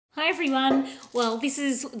everyone. Well, this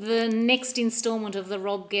is the next instalment of the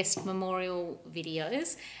Rob Guest Memorial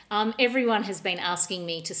videos. Everyone has been asking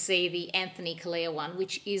me to see the Anthony Callea one,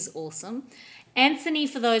 which is awesome. Anthony,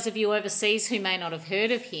 for those of you overseas who may not have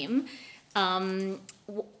heard of him,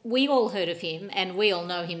 we all heard of him and we all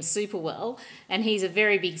know him super well, and he's a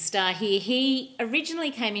very big star here. He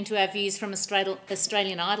originally came into our views from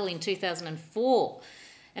Australian Idol in 2004.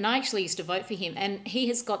 And I actually used to vote for him, and he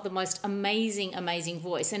has got the most amazing, amazing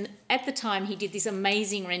voice. And at the time, he did this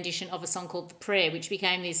amazing rendition of a song called The Prayer, which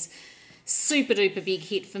became this super duper big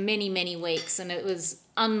hit for many, many weeks. And it was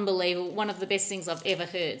unbelievable, one of the best things I've ever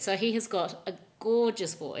heard. So he has got a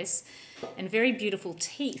gorgeous voice and very beautiful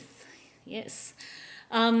teeth. Yes.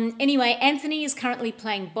 Anyway, Anthony is currently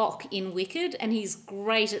playing Bach in Wicked, and he's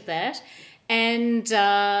great at that. And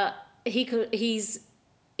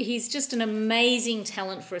he's just an amazing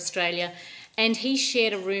talent for Australia, and he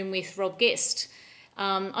shared a room with Rob Guest.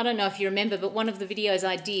 I don't know if you remember, but one of the videos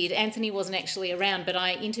I did, Anthony wasn't actually around, but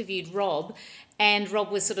I interviewed Rob, and Rob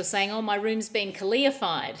was sort of saying, oh, my room's been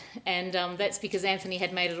Calleafied, and that's because Anthony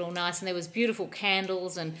had made it all nice, and there was beautiful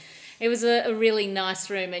candles, and it was a really nice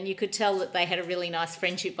room, and you could tell that they had a really nice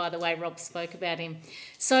friendship by the way Rob spoke about him.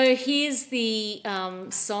 So here's the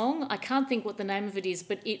song. I can't think what the name of it is,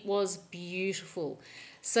 but it was beautiful.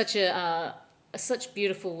 Such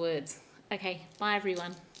beautiful words. Okay, bye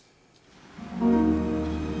everyone.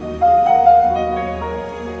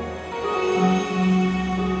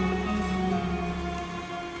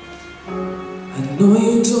 I know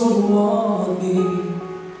you don't want me,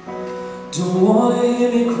 don't want to hear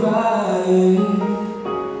me crying,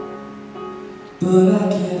 but I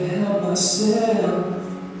can't help myself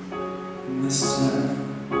this time.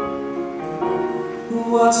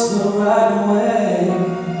 What's the right way?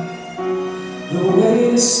 The way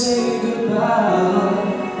to say goodbye.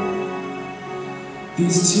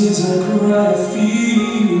 These tears I cry, I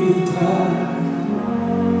feel the pride.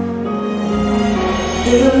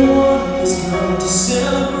 Everyone has come to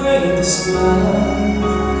celebrate this life.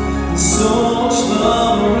 There's so much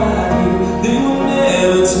love around you, they will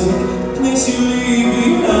never take the place you leave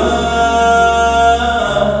behind.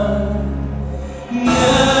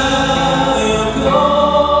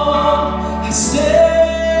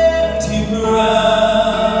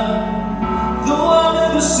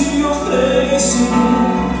 See your face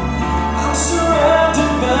again. I'm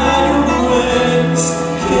surrounded by your grace.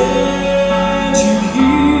 Can't you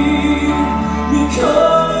hear me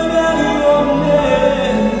calling out your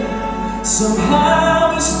name?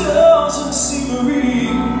 Somehow this doesn't seem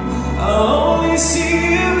real. I only see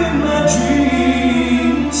you in my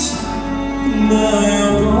dreams. Now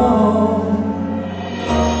you're gone.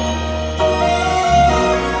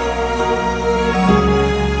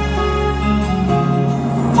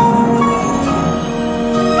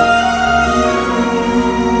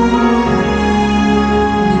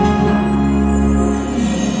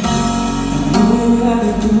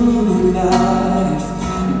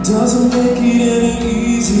 Doesn't make it any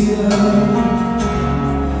easier.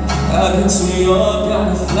 I guess we all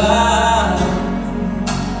gotta fly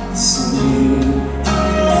somewhere.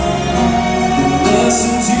 The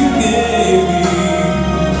lessons you gave me,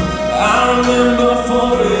 I remember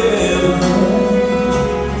forever,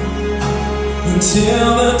 until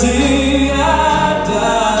the day I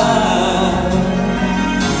die.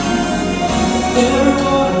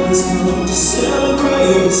 Everyone has come to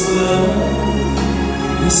celebrate this love.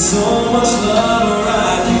 There's so much love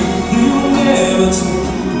around you, you'll never take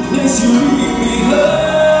the place you leave behind.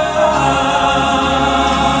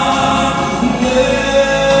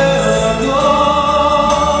 Never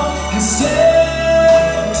gone and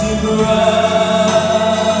stand to cry.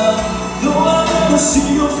 Though I'll never see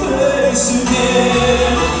your face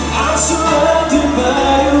again, I'm surrounded by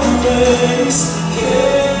your grace.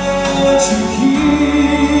 Can't you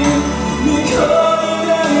hear me calling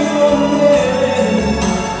out your name?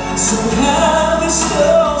 Somehow this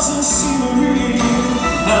doesn't seem real.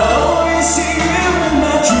 I only see you in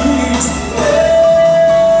my dreams.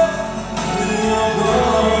 There you're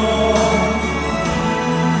gone.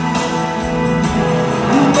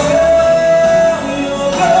 There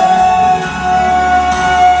you're gone.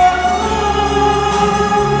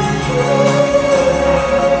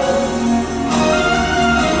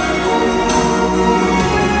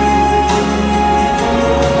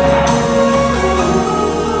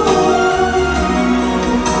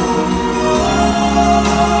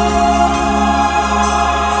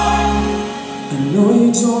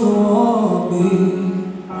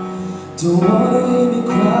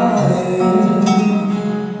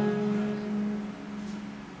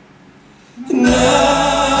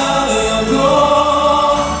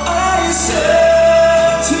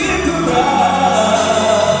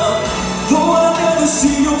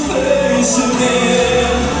 together.